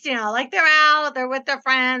just, like they're out, they're with their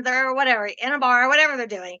friends or whatever, in a bar, whatever they're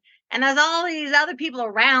doing. And there's all these other people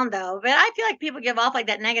around though. But I feel like people give off like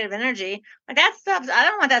that negative energy. Like that stuff, I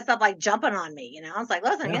don't want that stuff like jumping on me, It's like,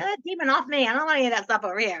 listen, get that demon off me. I don't want any of that stuff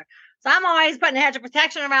over here. So I'm always putting a hedge of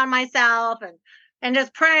protection around myself and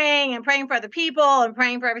just praying for other people and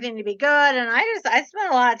praying for everything to be good. And I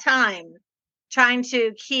spent a lot of time trying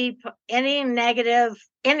to keep any negative,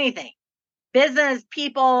 anything, business,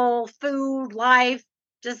 people, food, life,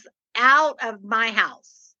 just out of my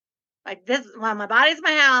house. Like this, well, my body's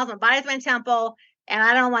my house, my body's my temple, and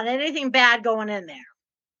I don't want anything bad going in there.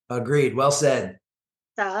 Agreed. Well said.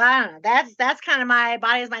 So I don't know. That's kind of my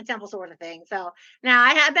body is my temple sort of thing. So now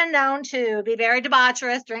I have been known to be very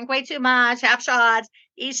debaucherous, drink way too much, have shots,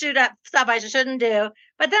 eat stuff I shouldn't do.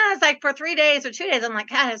 But then I was like, for 3 days or 2 days, I'm like,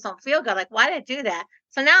 God, I just don't feel good. Like, why did I do that?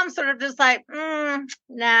 So now I'm sort of just like, nah,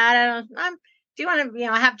 I don't. Do you want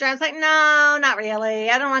to, have drinks? Like, no, not really.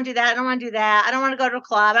 I don't want to do that. I don't want to do that. I don't want to go to a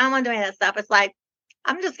club. I don't want to do any of that stuff. It's like,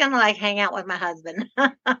 I'm just going to like hang out with my husband.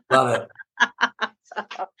 Love it.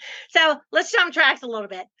 So let's jump tracks a little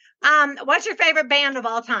bit. What's your favorite band of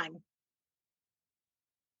all time?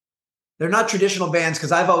 They're not traditional bands,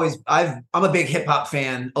 because I'm a big hip hop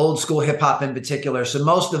fan, old school hip hop in particular. So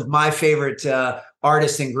most of my favorite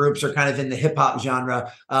artists and groups are kind of in the hip hop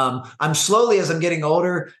genre. I'm slowly, as I'm getting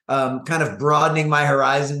older, kind of broadening my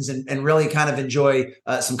horizons and really kind of enjoy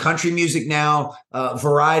some country music now,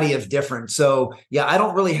 variety of different. So yeah, I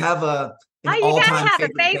don't really have you gotta have a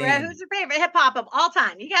favorite. Band. Who's your favorite hip hop of all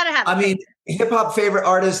time? You gotta have. Hip hop favorite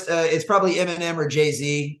artist. It's probably Eminem or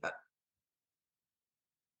Jay-Z.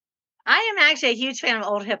 I am actually a huge fan of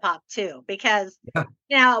old hip hop too, because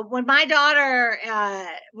Yeah. when my daughter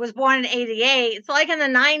was born in '88, it's like in the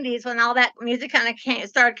 '90s when all that music kind of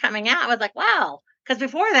started coming out. I was like, wow. Because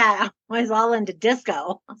before that, I was all into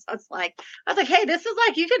disco. So it's like I was like, hey, this is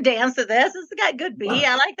like you can dance to this. This has got good beat.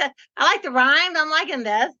 Wow. I like the rhymes. I'm liking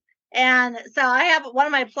this. And so I have one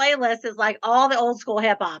of my playlists is like all the old school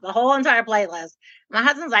hip hop, the whole entire playlist. My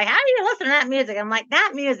husband's like, how do you listen to that music? I'm like,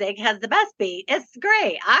 that music has the best beat. It's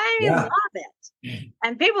great. I Yeah. love it.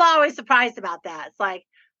 And people are always surprised about that. It's like,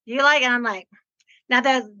 you like it? I'm like, now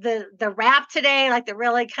the rap today, like the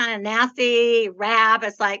really kind of nasty rap,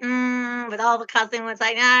 it's like, with all the cussing, it's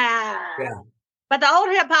like, ah. Yeah. But the old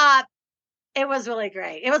hip hop, it was really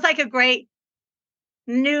great. It was like a great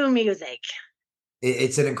new music.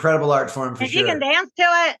 It's an incredible art form for If you can sure. dance to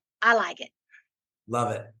it, I like it.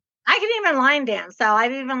 Love it. I can even line dance. So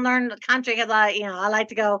I've even learned the country because I like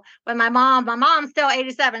to go with my mom. My mom's still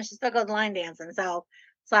 87. She still goes line dancing. So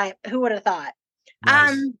it's like, who would have thought?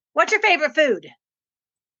 Nice. What's your favorite food?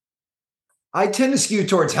 I tend to skew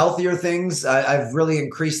towards healthier things. I've really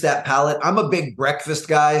increased that palate. I'm a big breakfast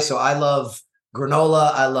guy, so I love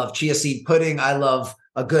granola. I love chia seed pudding. I love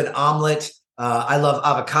a good omelet. I love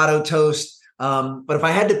avocado toast. But if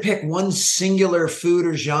I had to pick one singular food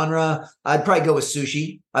or genre, I'd probably go with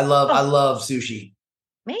sushi. I Oh, love sushi.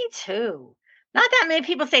 me too. Not that many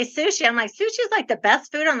people say sushi. I'm like, sushi is like the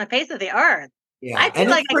best food on the face of the earth. I Yeah, feel and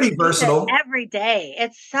it's like I pretty could eat it versatile. every day.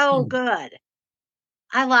 It's so good.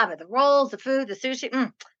 I love it. The rolls, the food, the sushi.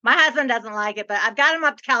 My husband doesn't like it, but I've got him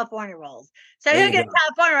up to California rolls. So There he'll you get go.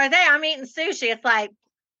 California right there. I'm eating sushi. It's like,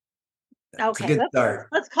 It's a okay, good let's start.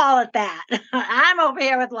 let's call it that. I'm over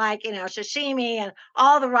here with like, sashimi and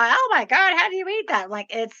all the right. Oh my God, how do you eat that? I'm like,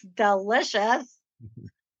 it's delicious.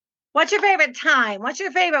 What's your favorite time? What's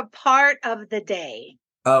your favorite part of the day?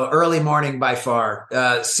 Oh, early morning by far.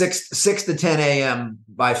 Six to 10 a.m.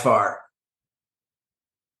 by far.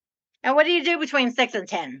 And what do you do between 6 and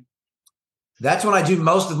 10? That's when I do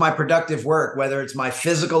most of my productive work, whether it's my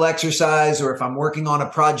physical exercise or if I'm working on a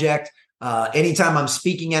project. Anytime I'm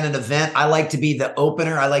speaking at an event, I like to be the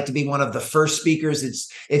opener. I like to be one of the first speakers.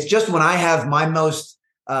 It's just when I have my most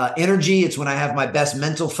energy. It's when I have my best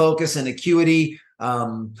mental focus and acuity.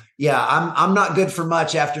 Yeah, I'm not good for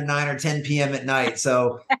much after 9 or 10 p.m. at night.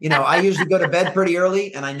 So, I usually go to bed pretty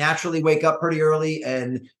early and I naturally wake up pretty early.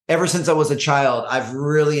 And ever since I was a child, I've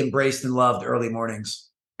really embraced and loved early mornings.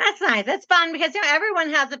 That's nice. That's fun because everyone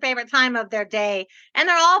has a favorite time of their day, and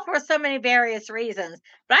they're all for so many various reasons.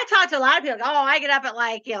 But I talk to a lot of people. Like, oh, I get up at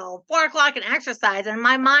like 4 o'clock and exercise, and in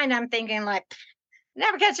my mind, I'm thinking like,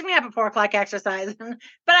 never catching me up at 4 o'clock exercise.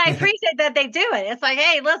 But I appreciate that they do it. It's like,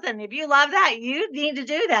 hey, listen, if you love that, you need to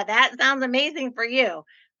do that. That sounds amazing for you.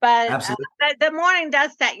 But Absolutely. the morning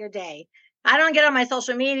does set your day. I don't get on my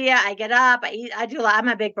social media. I get up. I eat. I do. I'm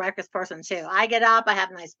a big breakfast person too. I get up. I have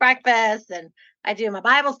a nice breakfast, and I do my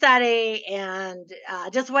Bible study and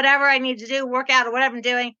just whatever I need to do, work out or whatever I'm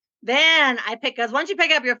doing. Then I pick because once you pick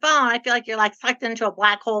up your phone, I feel like you're like sucked into a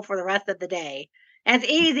black hole for the rest of the day. And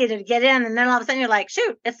it's easy to get in, and then all of a sudden you're like,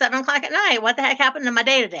 shoot, it's 7 o'clock at night. What the heck happened to my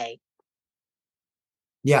day today?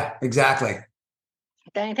 Yeah, exactly.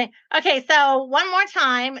 Anything. Okay, so one more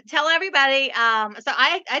time, tell everybody. So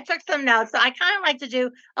I took some notes. So I kind of like to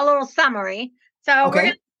do a little summary. So we're Okay.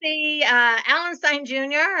 going to see Alan Stein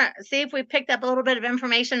Jr. See if we picked up a little bit of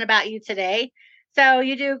information about you today. So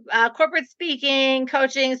you do corporate speaking,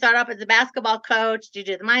 coaching. Start off as a basketball coach. You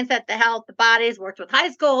do the mindset, the health, the bodies. Worked with high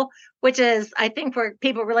school, which is I think where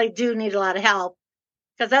people really do need a lot of help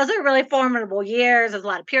because those are really formidable years. There's a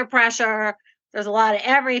lot of peer pressure. There's a lot of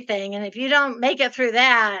everything. And if you don't make it through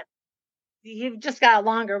that, you've just got a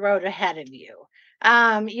longer road ahead of you.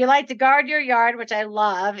 You like to guard your yard, which I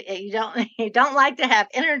love. You don't you don't like to have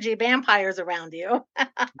energy vampires around you,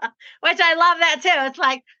 which I love that too. It's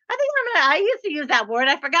like I used to use that word.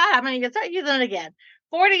 I forgot. I'm gonna start using it again.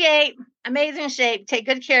 48, amazing shape. Take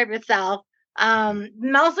good care of yourself.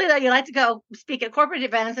 Mostly though, you like to go speak at corporate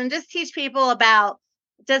events and just teach people about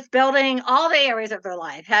just building all the areas of their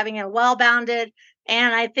life, having a well-bounded,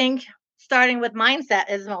 and I think starting with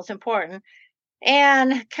mindset is most important.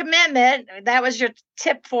 And commitment, that was your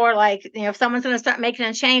tip for like, if someone's going to start making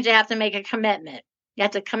a change, they have to make a commitment. You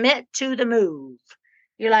have to commit to the move.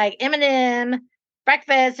 You're like Eminem,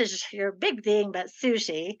 breakfast is your big thing, but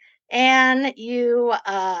sushi. And you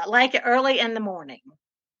like it early in the morning.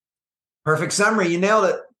 Perfect summary. You nailed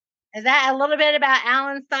it. Is that a little bit about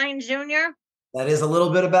Alan Stein Jr.? That is a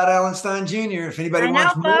little bit about Alan Stein Jr. If anybody I know,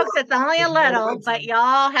 wants more, folks, it's only they a can go to the little, but website.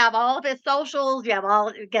 y'all have all of his socials. You have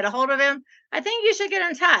all get a hold of him. I think you should get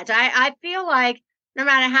in touch. I feel like no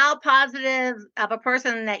matter how positive of a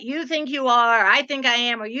person that you think you are, I think I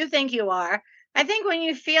am, or you think you are, I think when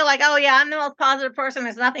you feel like, oh yeah, I'm the most positive person,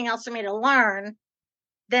 there's nothing else for me to learn,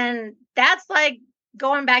 then that's like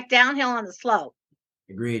going back downhill on the slope.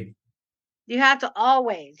 Agreed. You have to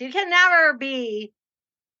always, you can never be,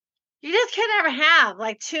 you just can never have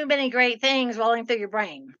like too many great things rolling through your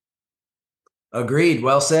brain. Agreed.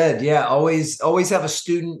 Well said. Yeah. Always have a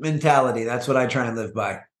student mentality. That's what I try and live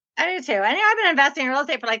by. I do too. I know I've been investing in real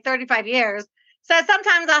estate for like 35 years. So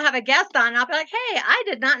sometimes I'll have a guest on and I'll be like, hey, I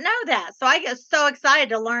did not know that. So I get so excited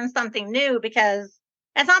to learn something new because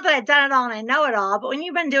it's not that I've done it all and I know it all, but when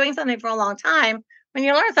you've been doing something for a long time, when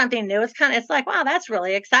you learn something new, it's like, wow, that's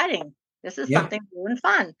really exciting. This is Yeah. something new and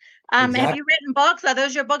fun. Exactly. Have you written books? Are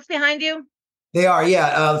those your books behind you? They are,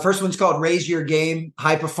 yeah. The first one's called Raise Your Game,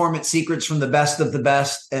 High Performance Secrets from the Best of the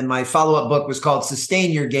Best. And my follow-up book was called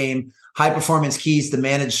Sustain Your Game, High Performance Keys to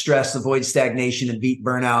Manage Stress, Avoid Stagnation, and Beat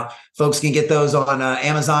Burnout. Folks can get those on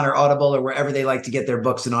Amazon or Audible or wherever they like to get their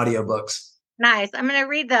books and audiobooks. Nice. I'm going to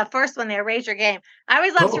read the first one there, Raise Your Game. I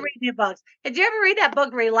always love to read new books. Did you ever read that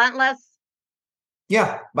book, Relentless?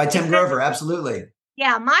 Yeah, by Tim Grover. Absolutely.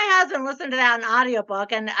 Yeah, my husband listened to that on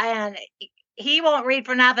audiobook, and he won't read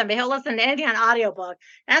for nothing, but he'll listen to anything on audiobook.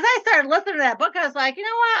 And as I started listening to that book, I was like, you know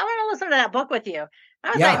what? I want to listen to that book with you.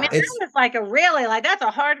 I was like, man, that was like that's a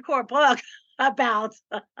hardcore book about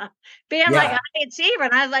being like a high achiever.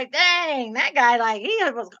 And I was like, dang, that guy, like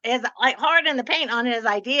is like hard in the paint on his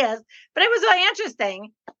ideas. But it was really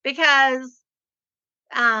interesting because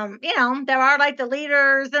there are like the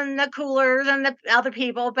leaders and the coolers and the other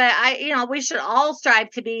people, but we should all strive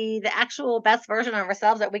to be the actual best version of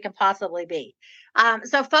ourselves that we can possibly be.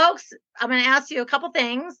 So folks, I'm going to ask you a couple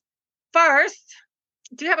things. First,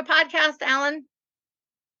 do you have a podcast, Alan?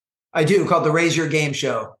 I do, called the Raise Your Game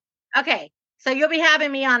Show. Okay. So you'll be having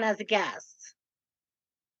me on as a guest.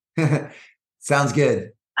 Sounds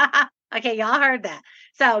good. Okay. Y'all heard that.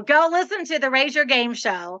 So go listen to the Raise Your Game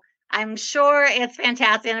Show. I'm sure it's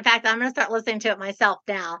fantastic. And in fact, I'm going to start listening to it myself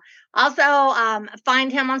now. Also,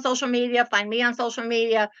 find him on social media. Find me on social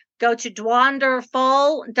media. Go to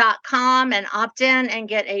dwanderful.com and opt in and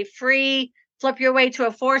get a free Flip Your Way to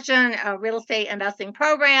a Fortune real estate investing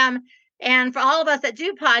program. And for all of us that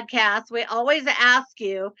do podcasts, we always ask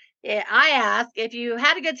you, I ask, if you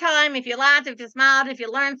had a good time, if you laughed, if you smiled, if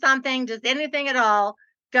you learned something, just anything at all,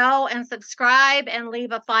 go and subscribe and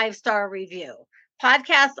leave a 5-star review.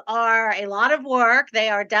 Podcasts are a lot of work. They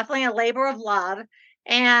are definitely a labor of love.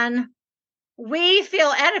 And we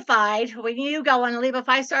feel edified when you go and leave a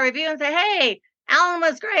 5-star review and say, hey, Alan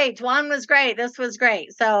was great. Dwan was great. This was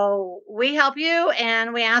great. So we help you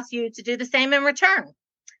and we ask you to do the same in return.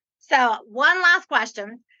 So one last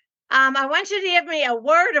question. I want you to give me a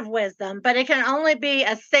word of wisdom, but it can only be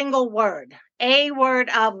a single word, a word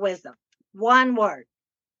of wisdom, one word.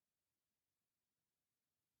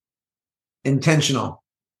 Intentional.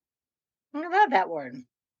 I love that word.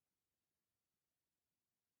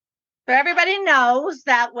 So everybody knows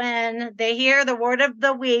that when they hear the word of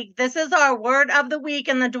the week, this is our word of the week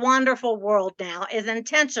in the Dwanderful world now, is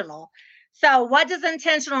intentional. So what does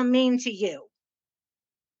intentional mean to you?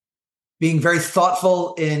 Being very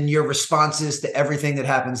thoughtful in your responses to everything that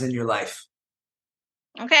happens in your life.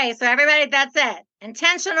 Okay, so everybody, that's it.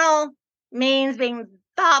 Intentional means being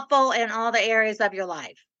thoughtful in all the areas of your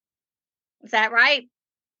life. Is that right?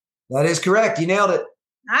 That is correct. You nailed it.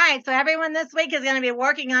 All right. So everyone this week is going to be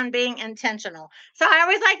working on being intentional. So I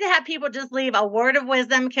always like to have people just leave a word of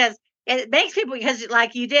wisdom because it makes people, because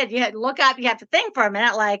like you did, you had to look up, you have to think for a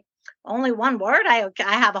minute, like only one word. I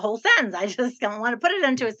have a whole sentence. I just don't want to put it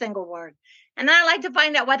into a single word. And then I like to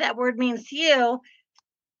find out what that word means to you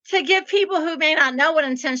to give people who may not know what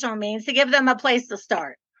intentional means, to give them a place to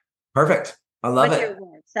start. Perfect. I love it.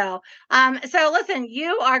 So listen,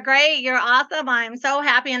 you are great. You're awesome. I'm so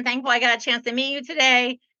happy and thankful I got a chance to meet you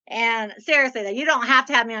today. And seriously, that you don't have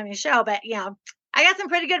to have me on your show, but I got some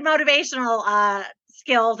pretty good motivational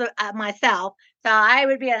skills myself. So I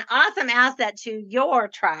would be an awesome asset to your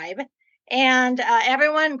tribe. And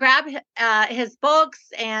everyone grab his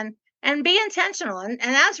books and be intentional. And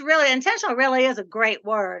that's really, intentional really is a great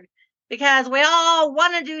word. Because we all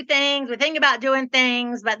want to do things, we think about doing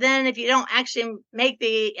things, but then if you don't actually make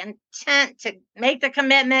the intent to make the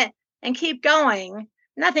commitment and keep going,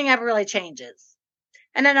 nothing ever really changes.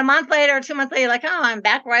 And then a month later or 2 months later, like, oh, I'm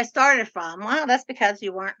back where I started from. Well, that's because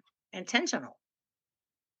you weren't intentional.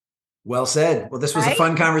 Well said. Well, this was a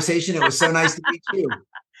fun conversation. It was so nice to meet you.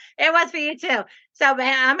 It was for you too. So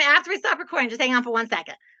after we stop recording, just hang on for 1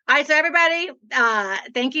 second. All right, so everybody,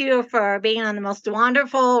 thank you for being on the most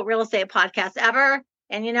wonderful real estate podcast ever.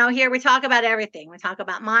 And, here we talk about everything. We talk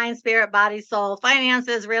about mind, spirit, body, soul,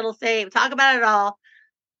 finances, real estate. We talk about it all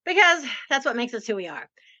because that's what makes us who we are.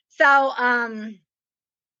 So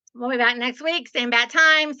we'll be back next week. Same bat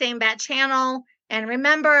time, same bat channel. And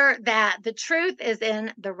remember that the truth is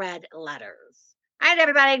in the red letters. All right,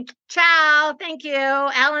 everybody. Ciao. Thank you.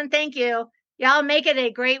 Alan, thank you. Y'all make it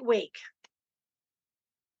a great week.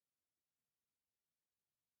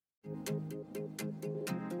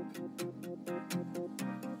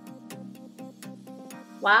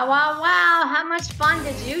 Wow, wow, wow. How much fun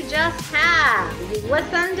did you just have? You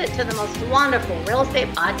listened to the most wonderful real estate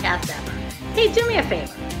podcast ever. Hey, do me a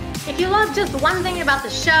favor. If you love just one thing about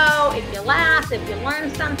the show, if you laughed, if you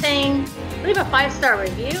learned something, leave a 5-star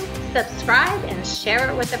review, subscribe, and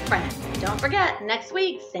share it with a friend. Don't forget, next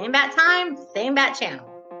week, same bat time, same bat channel.